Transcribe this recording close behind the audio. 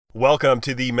Welcome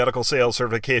to the Medical Sales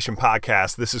Certification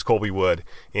Podcast. This is Colby Wood,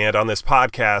 and on this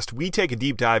podcast, we take a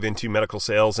deep dive into medical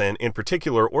sales and, in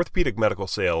particular, orthopedic medical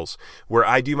sales, where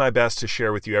I do my best to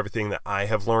share with you everything that I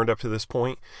have learned up to this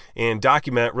point and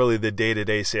document really the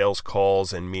day-to-day sales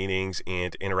calls and meetings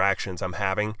and interactions I'm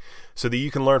having so that you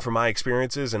can learn from my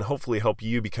experiences and hopefully help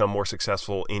you become more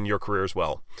successful in your career as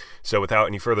well. So without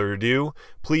any further ado,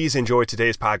 please enjoy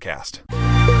today's podcast.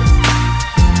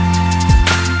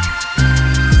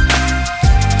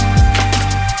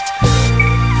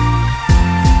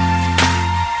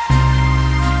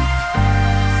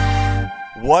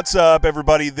 What's up,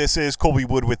 everybody? This is Colby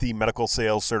Wood with the Medical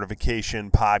Sales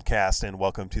Certification Podcast, and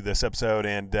welcome to this episode.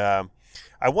 And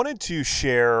I wanted to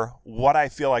share what I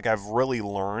feel like I've really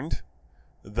learned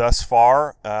thus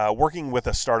far working with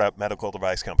a startup medical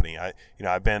device company.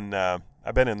 I've been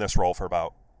in this role for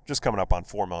about just coming up on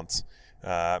 4 months,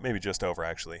 maybe just over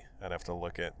actually. I'd have to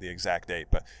look at the exact date,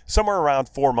 but somewhere around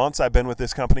 4 months I've been with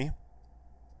this company,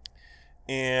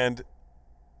 and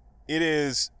it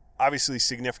is obviously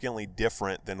significantly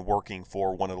different than working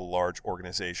for one of the large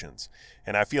organizations.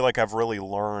 And I feel like I've really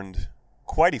learned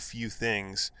quite a few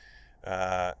things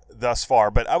thus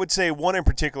far. But I would say one in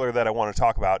particular that I want to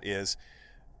talk about is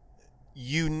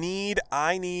you need,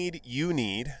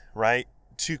 right,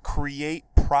 to create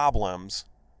problems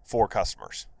for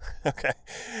customers. Okay.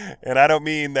 And I don't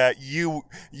mean that you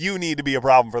need to be a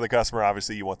problem for the customer.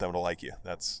 Obviously, you want them to like you.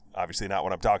 That's obviously not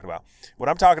what I'm talking about. What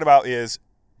I'm talking about is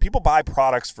people buy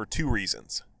products for two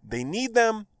reasons. They need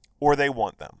them or they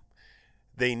want them.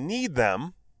 They need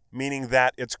them, meaning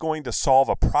that it's going to solve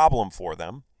a problem for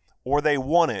them, or they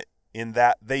want it in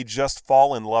that they just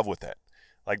fall in love with it.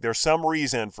 Like there's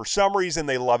for some reason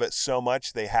they love it so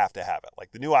much they have to have it.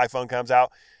 Like the new iPhone comes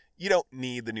out, you don't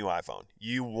need the new iPhone.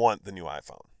 You want the new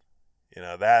iPhone. You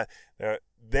know, that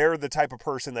they're the type of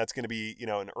person that's going to be,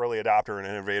 an early adopter, an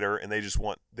innovator, and they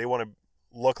want to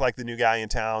look like the new guy in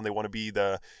town. They want to be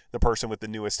the person with the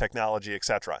newest technology,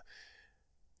 etc.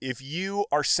 If you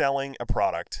are selling a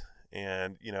product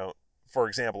and, for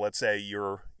example, let's say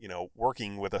you're,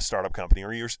 working with a startup company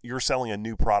or you're selling a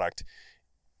new product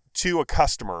to a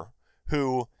customer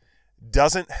who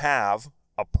doesn't have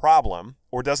a problem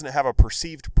or doesn't have a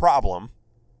perceived problem,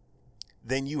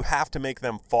 then you have to make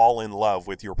them fall in love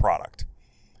with your product.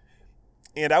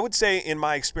 And I would say in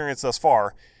my experience thus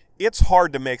far, it's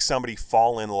hard to make somebody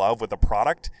fall in love with a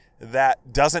product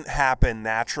that doesn't happen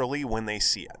naturally when they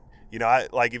see it.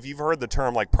 Like if you've heard the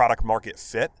term like product market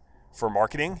fit for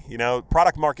marketing,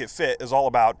 product market fit is all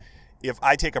about if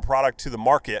I take a product to the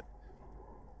market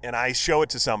and I show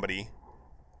it to somebody,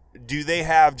 do they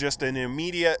have just an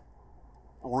immediate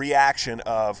reaction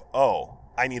of, oh,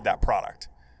 I need that product.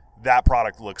 That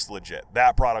product looks legit.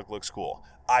 That product looks cool.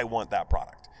 I want that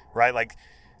product, right? Like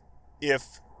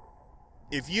if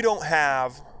you don't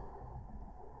have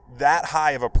that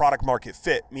high of a product market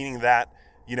fit, meaning that,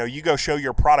 you go show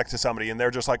your product to somebody and they're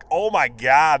just like, oh my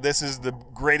God, this is the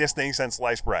greatest thing since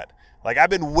sliced bread. Like I've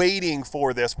been waiting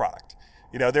for this product.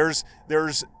 There's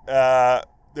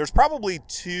probably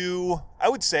two, I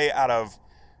would say out of,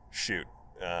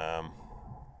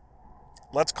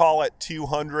 let's call it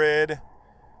 200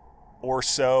 or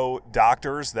so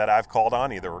doctors that I've called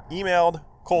on, either emailed,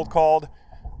 cold called,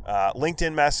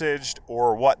 LinkedIn messaged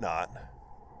or whatnot.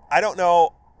 I don't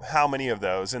know how many of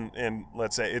those, and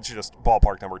let's say it's just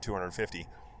ballpark number 250.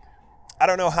 I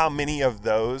don't know how many of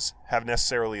those have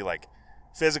necessarily like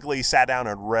physically sat down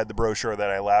and read the brochure that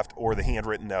I left or the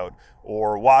handwritten note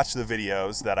or watched the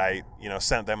videos that I,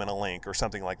 sent them in a link or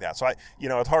something like that. So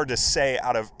it's hard to say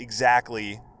out of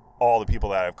exactly all the people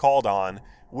that I've called on,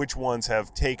 which ones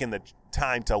have taken the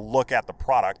time to look at the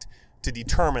product to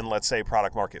determine, let's say,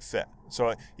 product market fit.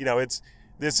 So,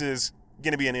 this is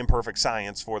going to be an imperfect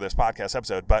science for this podcast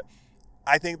episode, but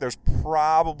I think there's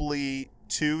probably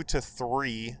 2 to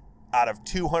 3 out of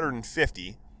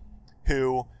 250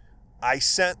 who I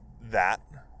sent that,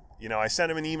 I sent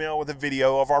them an email with a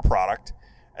video of our product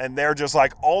and they're just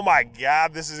like, oh my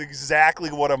God, this is exactly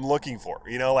what I'm looking for.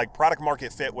 Like product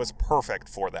market fit was perfect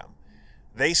for them.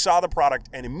 They saw the product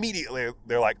and immediately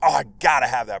they're like, oh, I gotta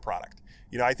have that product.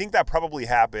 I think that probably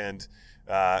happened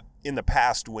in the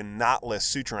past when knotless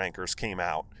suture anchors came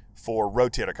out for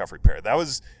rotator cuff repair. That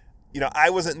was, I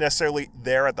wasn't necessarily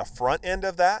there at the front end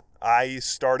of that. I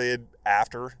started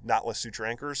after knotless suture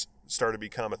anchors started to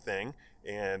become a thing.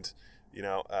 And,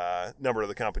 a number of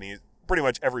the companies, pretty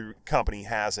much every company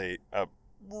has a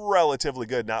relatively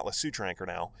good knotless suture anchor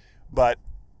now. But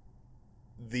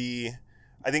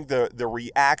I think the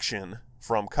reaction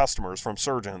from customers, from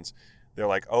surgeons, they're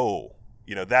like, oh,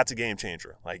 that's a game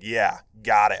changer. Like, yeah,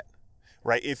 got it.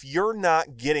 right? If you're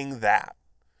not getting that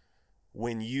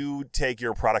when you take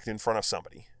your product in front of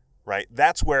somebody, right?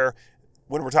 That's where,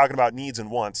 when we're talking about needs and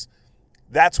wants,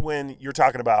 that's when you're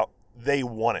talking about they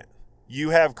want it.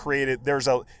 You have created,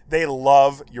 they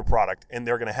love your product and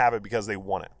they're going to have it because they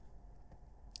want it.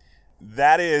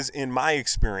 That is, in my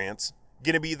experience,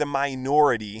 going to be the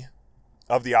minority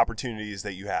of the opportunities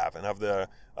that you have and of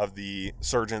the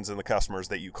surgeons and the customers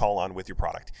that you call on with your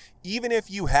product. Even if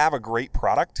you have a great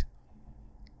product,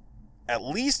 at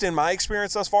least in my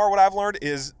experience thus far, what I've learned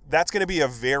is that's going to be a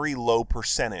very low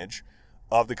percentage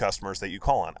of the customers that you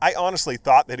call on. I honestly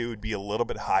thought that it would be a little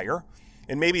bit higher,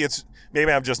 and maybe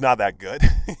I'm just not that good.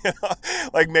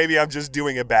 Like maybe I'm just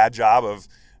doing a bad job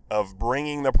of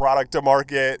bringing the product to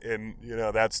market, and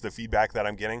that's the feedback that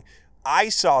I'm getting. I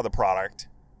saw the product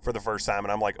for the first time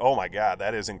and I'm like, oh my God,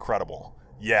 that is incredible.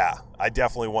 Yeah, I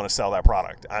definitely want to sell that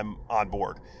product. I'm on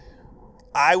board.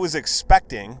 I was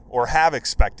expecting, or have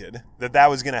expected, that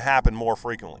was going to happen more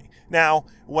frequently. Now,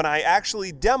 when I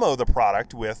actually demo the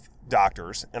product with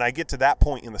doctors and I get to that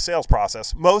point in the sales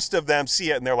process, most of them see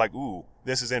it and they're like, ooh,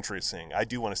 this is interesting. I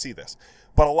do want to see this.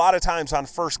 But a lot of times on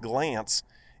first glance,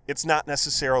 it's not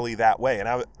necessarily that way. And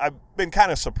I've been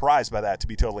kind of surprised by that, to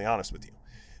be totally honest with you.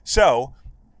 So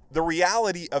the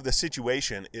reality of the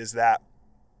situation is that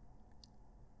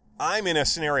I'm in a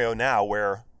scenario now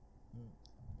where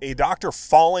a doctor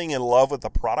falling in love with the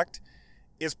product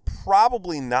is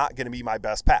probably not going to be my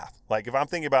best path. Like if I'm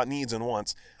thinking about needs and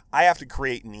wants, I have to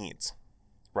create needs,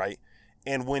 right?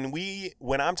 And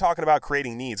when I'm talking about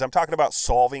creating needs, I'm talking about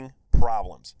solving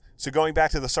problems. So going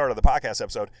back to the start of the podcast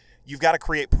episode, you've got to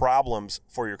create problems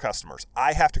for your customers.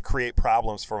 I have to create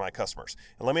problems for my customers.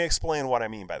 And let me explain what I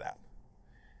mean by that.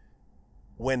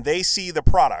 When they see the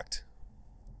product,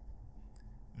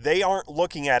 they aren't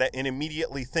looking at it and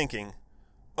immediately thinking,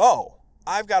 oh,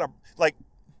 I've got let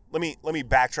me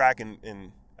backtrack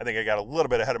and I think I got a little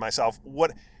bit ahead of myself.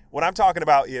 What I'm talking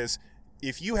about is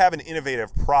if you have an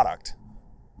innovative product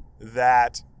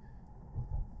that,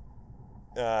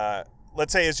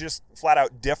 let's say is just flat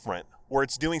out different, or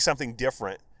it's doing something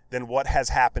different than what has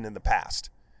happened in the past.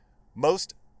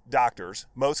 Most doctors,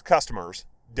 most customers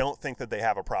don't think that they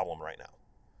have a problem right now.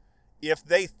 If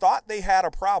they thought they had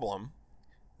a problem,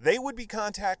 they would be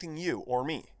contacting you or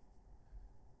me.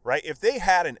 Right? If they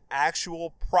had an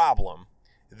actual problem,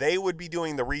 they would be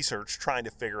doing the research trying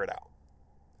to figure it out.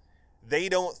 They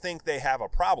don't think they have a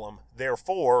problem.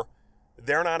 Therefore,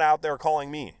 they're not out there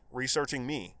calling me, researching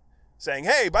me, saying,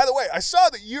 hey, by the way, I saw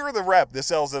that you're the rep that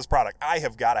sells this product. I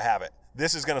have got to have it.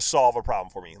 This is going to solve a problem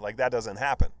for me. Like that doesn't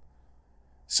happen.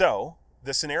 So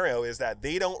the scenario is that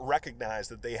they don't recognize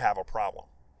that they have a problem.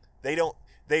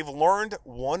 They've learned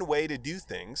one way to do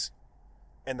things,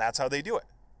 and that's how they do it.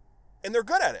 And they're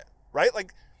good at it, right?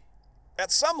 Like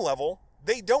at some level,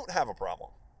 they don't have a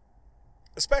problem.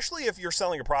 Especially if you're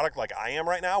selling a product like I am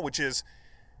right now, the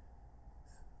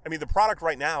product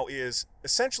right now is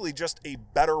essentially just a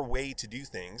better way to do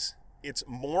things. It's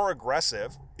more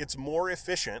aggressive. It's more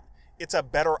efficient. It's a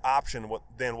better option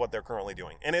than what they're currently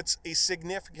doing. And it's a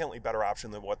significantly better option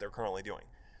than what they're currently doing.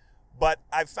 But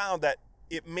I've found that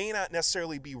it may not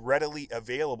necessarily be readily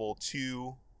available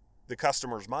to the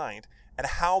customer's mind at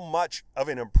how much of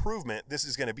an improvement this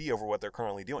is going to be over what they're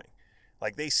currently doing.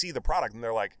 Like they see the product and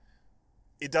they're like,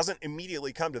 it doesn't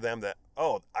immediately come to them that,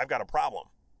 oh, I've got a problem,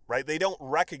 right? They don't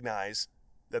recognize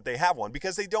that they have one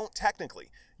because they don't technically.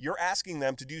 You're asking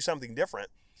them to do something different,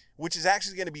 which is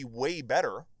actually going to be way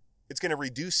better. It's going to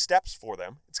reduce steps for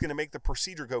them. It's going to make the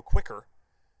procedure go quicker,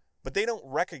 but they don't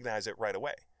recognize it right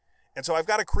away. And so I've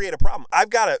got to create a problem. I've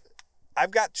got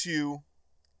to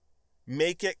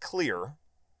make it clear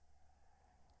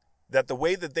that the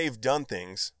way that they've done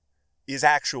things is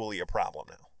actually a problem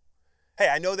now. Hey,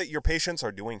 I know that your patients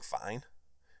are doing fine.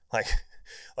 Like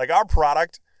our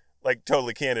product, like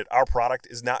totally candid, our product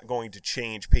is not going to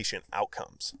change patient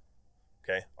outcomes.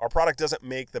 Okay? Our product doesn't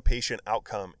make the patient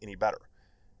outcome any better.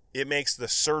 It makes the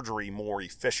surgery more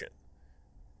efficient,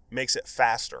 makes it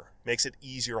faster, makes it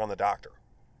easier on the doctor,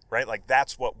 right? Like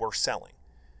that's what we're selling.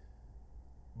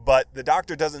 But the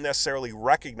doctor doesn't necessarily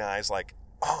recognize like,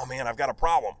 oh man, I've got a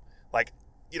problem. Like,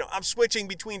 I'm switching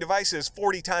between devices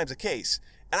 40 times a case,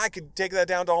 and I could take that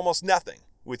down to almost nothing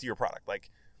with your product. Like,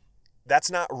 that's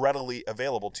not readily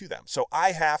available to them. So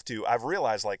I've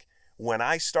realized like when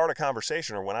I start a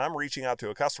conversation or when I'm reaching out to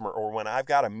a customer or when I've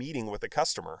got a meeting with a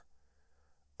customer,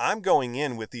 I'm going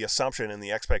in with the assumption and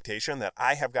the expectation that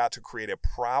I have got to create a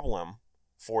problem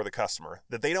for the customer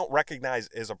that they don't recognize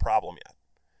as a problem yet.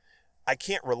 I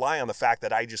can't rely on the fact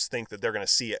that I just think that they're going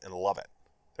to see it and love it.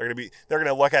 They're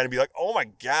gonna look at it and be like, oh my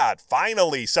God,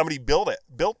 finally somebody built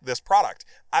this product.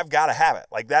 I've got to have it.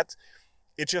 Like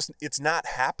it's not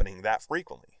happening that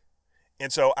frequently.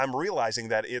 And so I'm realizing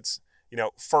that it's,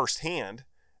 firsthand,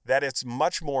 that it's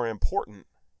much more important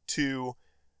to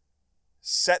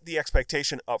set the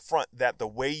expectation up front that the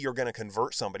way you're going to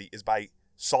convert somebody is by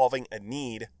solving a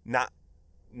need, not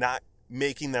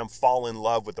making them fall in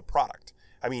love with the product.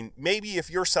 I mean, maybe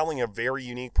if you're selling a very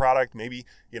unique product, maybe,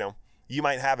 you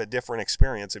might have a different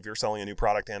experience if you're selling a new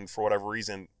product and for whatever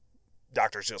reason,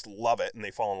 doctors just love it and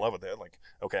they fall in love with it. Like,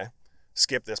 okay,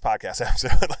 skip this podcast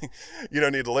episode. Like, you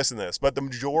don't need to listen to this. But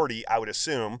I would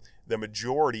assume the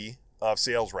majority of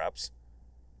sales reps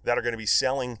that are going to be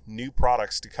selling new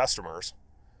products to customers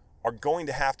are going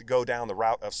to have to go down the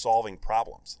route of solving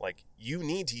problems. Like, you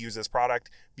need to use this product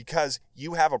because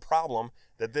you have a problem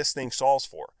that this thing solves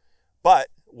for. But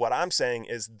what I'm saying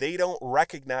is they don't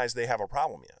recognize they have a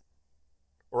problem yet,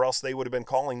 or else they would have been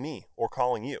calling me or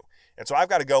calling you. And so I've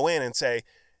got to go in and say,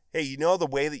 hey, the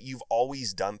way that you've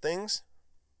always done things?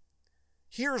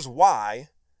 Here's why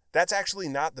that's actually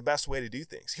not the best way to do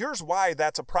things. Here's why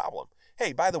that's a problem.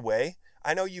 Hey, by the way,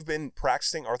 I know you've been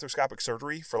practicing arthroscopic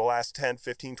surgery for the last 10,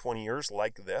 15, 20 years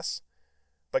like this,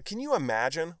 but can you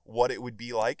imagine what it would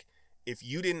be like if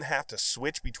you didn't have to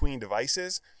switch between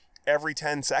devices every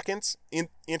 10 seconds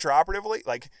intraoperatively?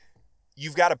 Like,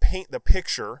 you've got to paint the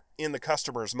picture in the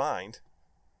customer's mind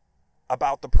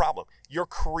about the problem. You're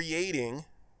creating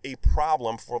a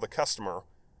problem for the customer,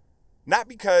 not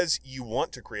because you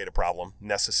want to create a problem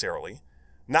necessarily,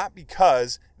 not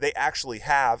because they actually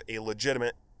have a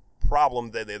legitimate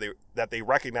problem that they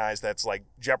recognize that's like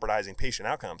jeopardizing patient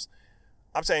outcomes.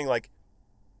 I'm saying, like,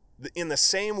 in the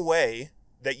same way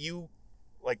that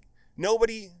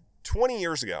nobody 20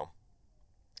 years ago,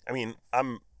 I mean,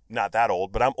 I'm not that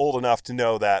old, but I'm old enough to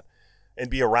know that and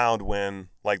be around when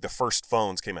like the first cell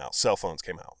phones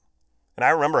came out. And I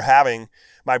remember having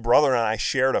my brother and I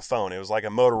shared a phone. It was like a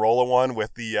Motorola one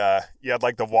with the you had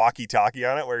like the walkie-talkie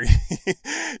on it, where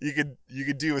you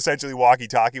could do essentially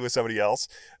walkie-talkie with somebody else.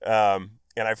 And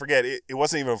I forget, it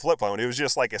wasn't even a flip phone. It was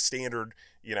just like a standard,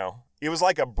 it was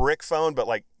like a brick phone, but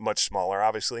like much smaller,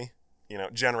 obviously.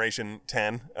 Generation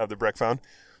 10 of the brick phone.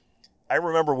 I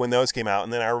remember when those came out,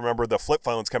 and then I remember the flip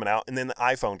phones coming out, and then the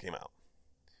iPhone came out.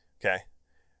 Okay.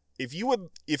 If you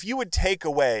would take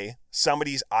away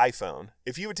somebody's iPhone,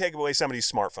 if you would take away somebody's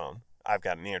smartphone, I've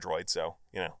got an Android, so,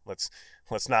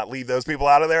 let's not leave those people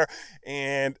out of there.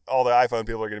 And all the iPhone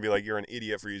people are going to be like, you're an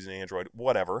idiot for using Android.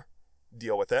 Whatever.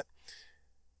 Deal with it.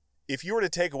 If you were to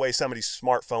take away somebody's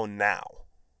smartphone now,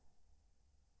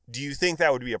 do you think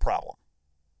that would be a problem?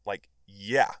 Like,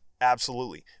 yeah,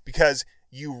 absolutely. Because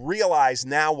you realize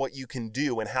now what you can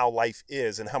do and how life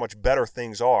is and how much better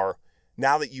things are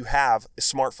now that you have a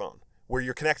smartphone where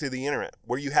you're connected to the internet,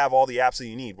 where you have all the apps that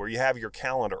you need, where you have your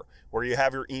calendar, where you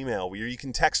have your email, where you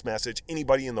can text message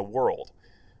anybody in the world,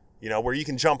 where you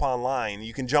can jump online,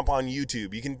 you can jump on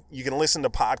YouTube, you can listen to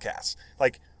podcasts.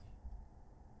 Like,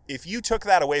 if you took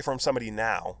that away from somebody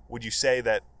now, would you say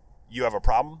that you have a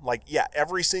problem? Like, yeah,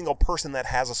 every single person that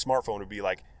has a smartphone would be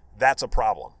like, that's a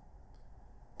problem.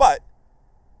 But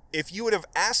if you would have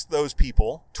asked those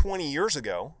people 20 years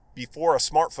ago, before a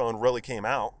smartphone really came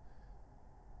out,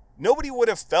 nobody would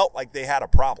have felt like they had a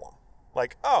problem.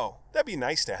 Like, oh, that'd be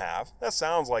nice to have. That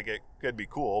sounds like it could be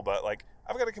cool, but like,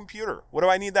 I've got a computer. What do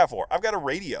I need that for? I've got a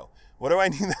radio. What do I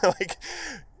need that? Like,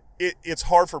 it's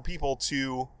hard for people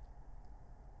to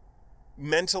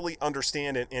mentally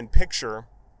understand and picture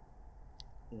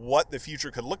what the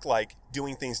future could look like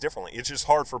doing things differently. It's just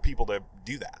hard for people to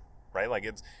do that, right? Like,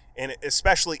 and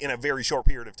especially in a very short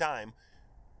period of time,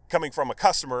 coming from a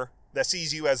customer that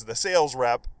sees you as the sales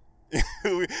rep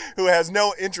who has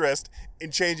no interest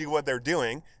in changing what they're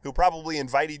doing, who probably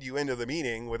invited you into the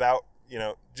meeting without,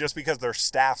 just because their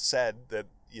staff said that,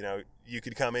 you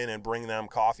could come in and bring them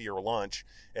coffee or lunch,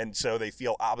 and so they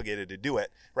feel obligated to do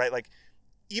it, right? Like,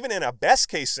 even in a best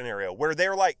case scenario where they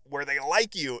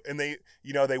like you and they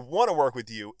want to work with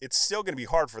you, it's still going to be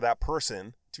hard for that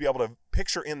person to be able to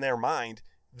picture in their mind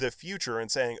the future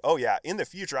and saying, oh yeah, in the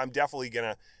future, I'm definitely going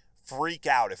to freak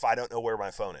out if I don't know where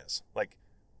my phone is. Like,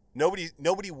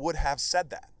 nobody would have said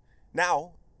that.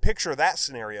 Now, picture that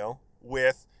scenario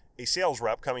with a sales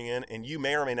rep coming in, and you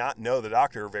may or may not know the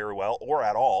doctor very well or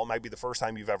at all. It might be the first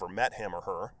time you've ever met him or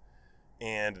her.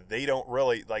 And they don't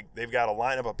really, they've got a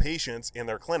lineup of patients in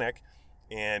their clinic,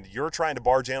 and you're trying to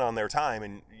barge in on their time.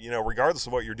 And, regardless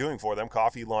of what you're doing for them,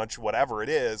 coffee, lunch, whatever it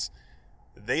is,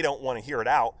 they don't want to hear it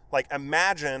out. Like,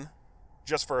 imagine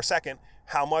just for a second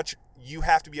how much you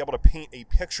have to be able to paint a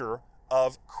picture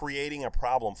of creating a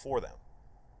problem for them.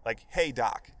 Like, hey,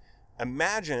 doc,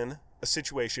 imagine a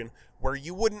situation where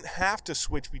you wouldn't have to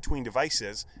switch between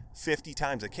devices 50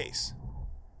 times a case.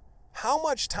 How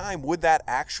much time would that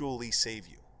actually save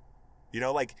you?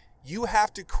 Like you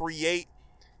have to paint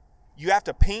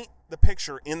the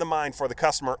picture in the mind for the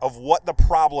customer of what the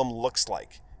problem looks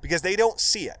like because they don't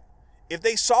see it. If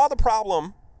they saw the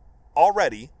problem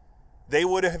already, they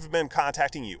would have been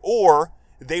contacting you, or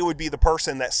they would be the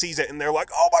person that sees it and they're like,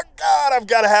 oh my God, I've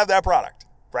got to have that product,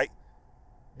 right?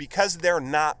 Because they're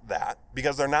not that,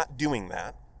 because they're not doing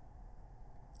that,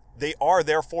 they are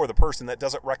therefore the person that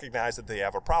doesn't recognize that they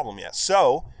have a problem yet.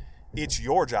 So it's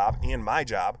your job and my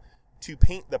job to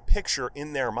paint the picture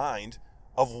in their mind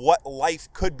of what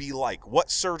life could be like,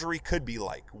 what surgery could be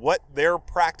like, what their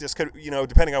practice could,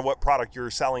 depending on what product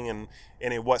you're selling and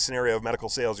in what scenario of medical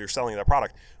sales you're selling that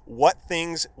product, what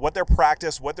their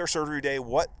practice, what their surgery day,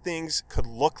 what things could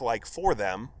look like for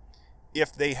them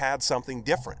if they had something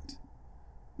different.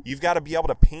 You've got to be able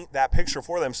to paint that picture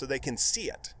for them so they can see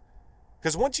it.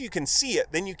 Because once you can see it,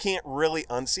 then you can't really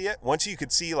unsee it. Once you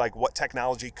could see like what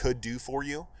technology could do for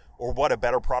you or what a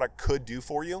better product could do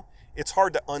for you, it's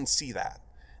hard to unsee that.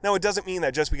 Now, it doesn't mean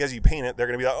that just because you paint it, they're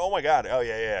going to be like, oh my God, oh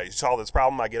yeah, you solved this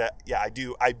problem. I get it. Yeah, I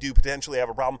do potentially have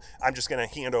a problem. I'm just going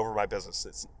to hand over my business.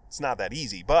 It's not that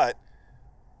easy. But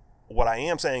what I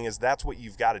am saying is that's what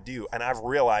you've got to do. And I've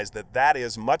realized that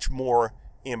is much more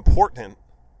important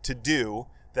to do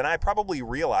than I probably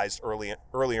realized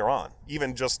earlier on,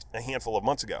 even just a handful of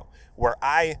months ago, where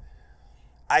I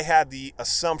had the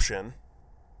assumption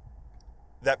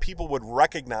that people would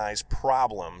recognize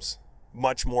problems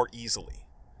much more easily.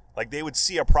 Like they would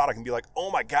see a product and be like,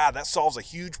 oh my God, that solves a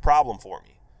huge problem for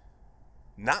me.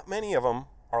 Not many of them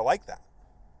are like that.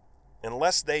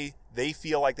 Unless they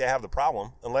feel like they have the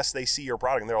problem, unless they see your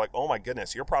product and they're like, oh my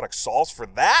goodness, your product solves for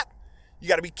that? You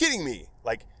got to be kidding me.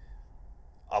 Like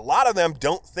a lot of them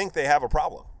don't think they have a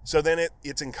problem. So then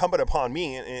it's incumbent upon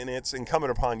me and it's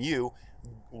incumbent upon you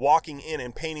walking in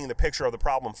and painting the picture of the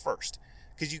problem first.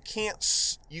 Because you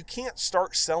can't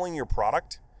start selling your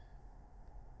product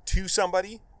to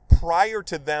somebody prior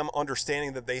to them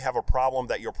understanding that they have a problem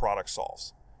that your product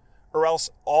solves. Or else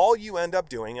all you end up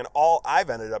doing, and all I've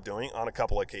ended up doing on a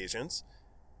couple occasions,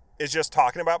 is just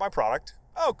talking about my product.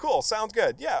 Oh, cool. Sounds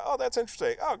good. Yeah. Oh, that's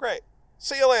interesting. Oh, great.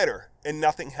 See you later. And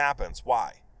nothing happens.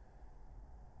 Why?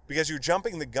 Because you're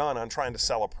jumping the gun on trying to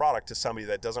sell a product to somebody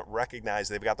that doesn't recognize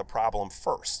they've got the problem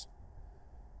first.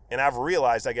 And I've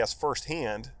realized, I guess,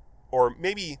 firsthand, or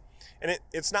maybe, and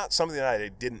it's not something that I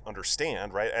didn't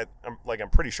understand, right? I'm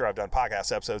pretty sure I've done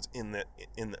podcast episodes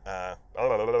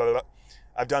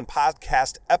I've done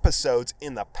podcast episodes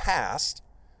in the past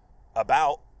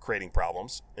about creating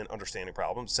problems and understanding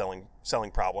problems,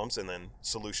 selling problems, and then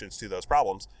solutions to those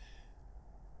problems.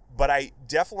 But I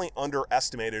definitely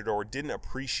underestimated or didn't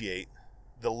appreciate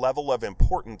the level of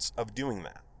importance of doing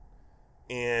that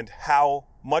and how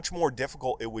much more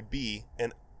difficult it would be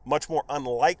and much more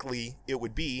unlikely it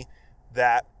would be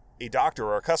that a doctor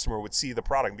or a customer would see the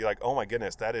product and be like, oh my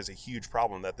goodness, that is a huge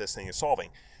problem that this thing is solving.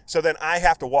 So then I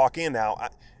have to walk in now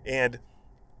and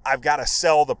I've got to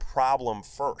sell the problem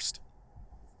first.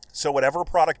 So whatever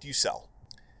product you sell,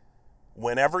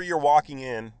 whenever you're walking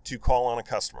in to call on a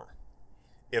customer,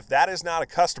 if that is not a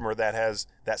customer that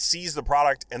sees the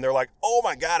product and they're like, oh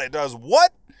my God, it does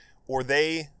what? Or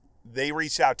they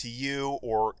reached out to you,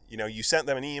 or you sent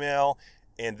them an email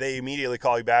and they immediately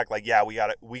call you back like, yeah,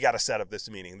 we got to set up this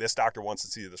meeting. This doctor wants to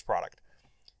see this product.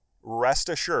 Rest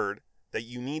assured that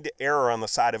you need to err on the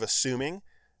side of assuming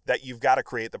that you've got to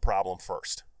create the problem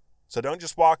first. So don't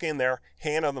just walk in there,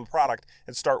 hand them the product,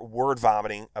 and start word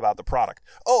vomiting about the product.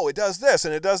 Oh, it does this,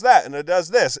 and it does that, and it does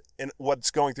this. And what's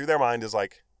going through their mind is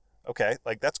like, okay,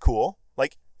 like that's cool.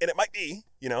 Like, and it might be,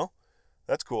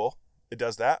 that's cool. It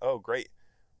does that. Oh, great.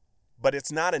 But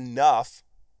it's not enough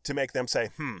to make them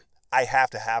say, I have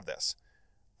to have this.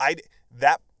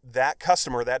 That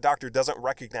customer, that doctor doesn't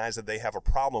recognize that they have a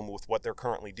problem with what they're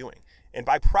currently doing. And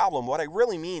by problem, what I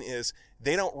really mean is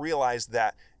they don't realize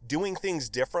that doing things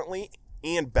differently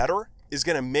and better is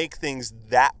going to make things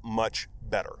that much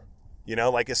better.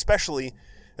 Like especially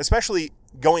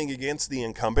going against the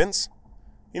incumbents.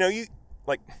 You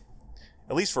like,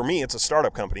 at least for me, it's a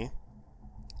startup company,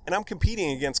 and I'm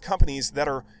competing against companies that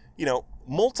are,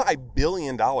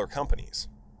 multi-billion-dollar companies,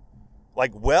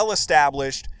 like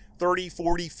well-established 30,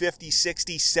 40, 50,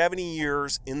 60, 70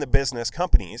 years in the business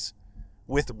companies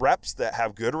with reps that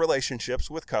have good relationships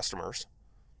with customers,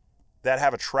 that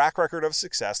have a track record of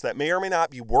success, that may or may not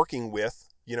be working with,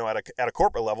 at a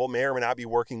corporate level, may or may not be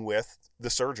working with the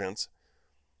surgeons.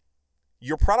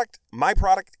 My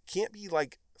product can't be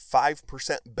like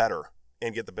 5% better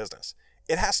and get the business.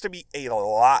 It has to be a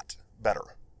lot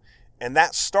better. And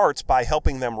that starts by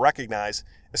helping them recognize,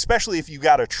 especially if you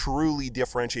got a truly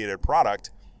differentiated product,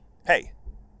 hey,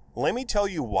 let me tell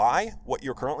you why what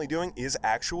you're currently doing is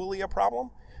actually a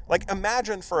problem. Like,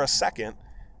 imagine for a second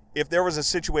if there was a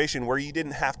situation where you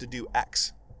didn't have to do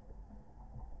X.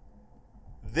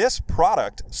 This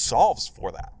product solves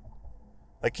for that.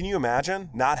 Like, can you imagine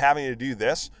not having to do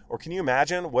this? Or can you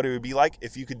imagine what it would be like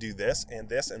if you could do this and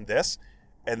this and this?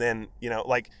 And then,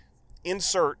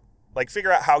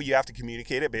 figure out how you have to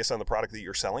communicate it based on the product that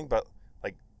you're selling. But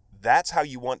that's how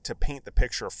you want to paint the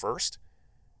picture first.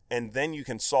 And then you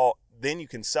can sell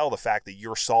the fact that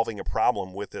you're solving a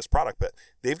problem with this product. But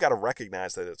they've got to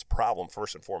recognize that it's a problem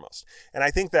first and foremost. And I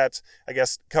think that's,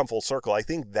 come full circle. I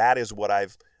think that is what I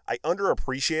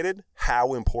underappreciated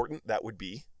how important that would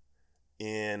be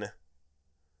in,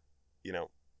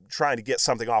 trying to get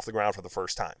something off the ground for the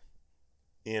first time,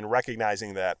 in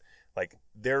recognizing that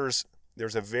there's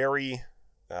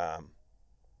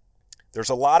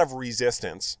a lot of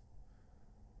resistance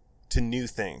to new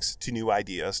things, to new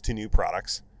ideas, to new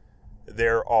products.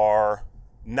 There are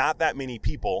not that many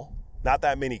people, not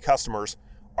that many customers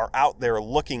are out there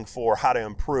looking for how to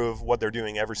improve what they're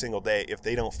doing every single day. If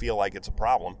they don't feel like it's a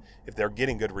problem, if they're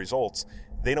getting good results,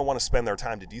 they don't want to spend their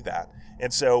time to do that.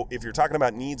 And so if you're talking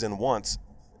about needs and wants,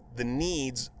 the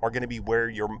needs are going to be where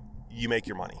you make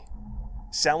your money.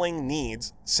 Selling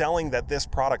needs, selling that this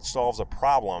product solves a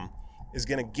problem, is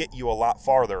going to get you a lot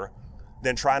farther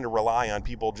than trying to rely on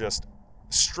people just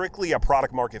strictly a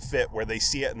product market fit where they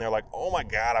see it and they're like, oh my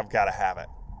God, I've got to have it.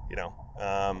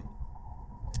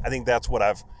 I think that's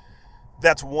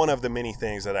one of the many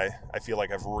things that I feel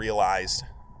like I've realized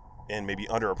and maybe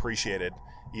underappreciated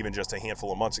even just a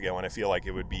handful of months ago. And I feel like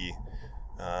it would be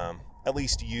at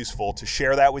least useful to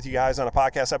share that with you guys on a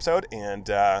podcast episode and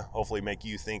hopefully make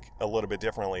you think a little bit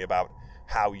differently about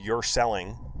how you're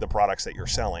selling the products that you're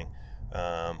selling.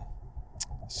 I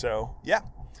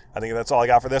think that's all I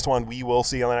got for this one. We will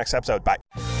see you on the next episode. Bye.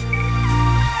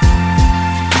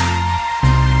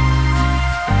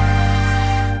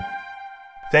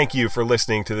 Thank you for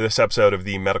listening to this episode of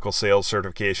the Medical Sales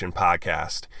Certification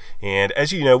Podcast. And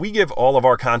as you know, we give all of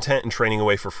our content and training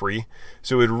away for free.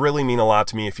 So it would really mean a lot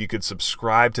to me if you could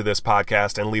subscribe to this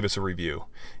podcast and leave us a review.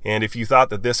 And if you thought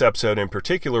that this episode in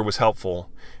particular was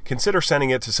helpful, consider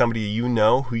sending it to somebody you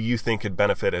know who you think could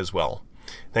benefit as well.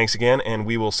 Thanks again, and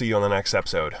we will see you on the next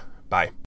episode. Bye.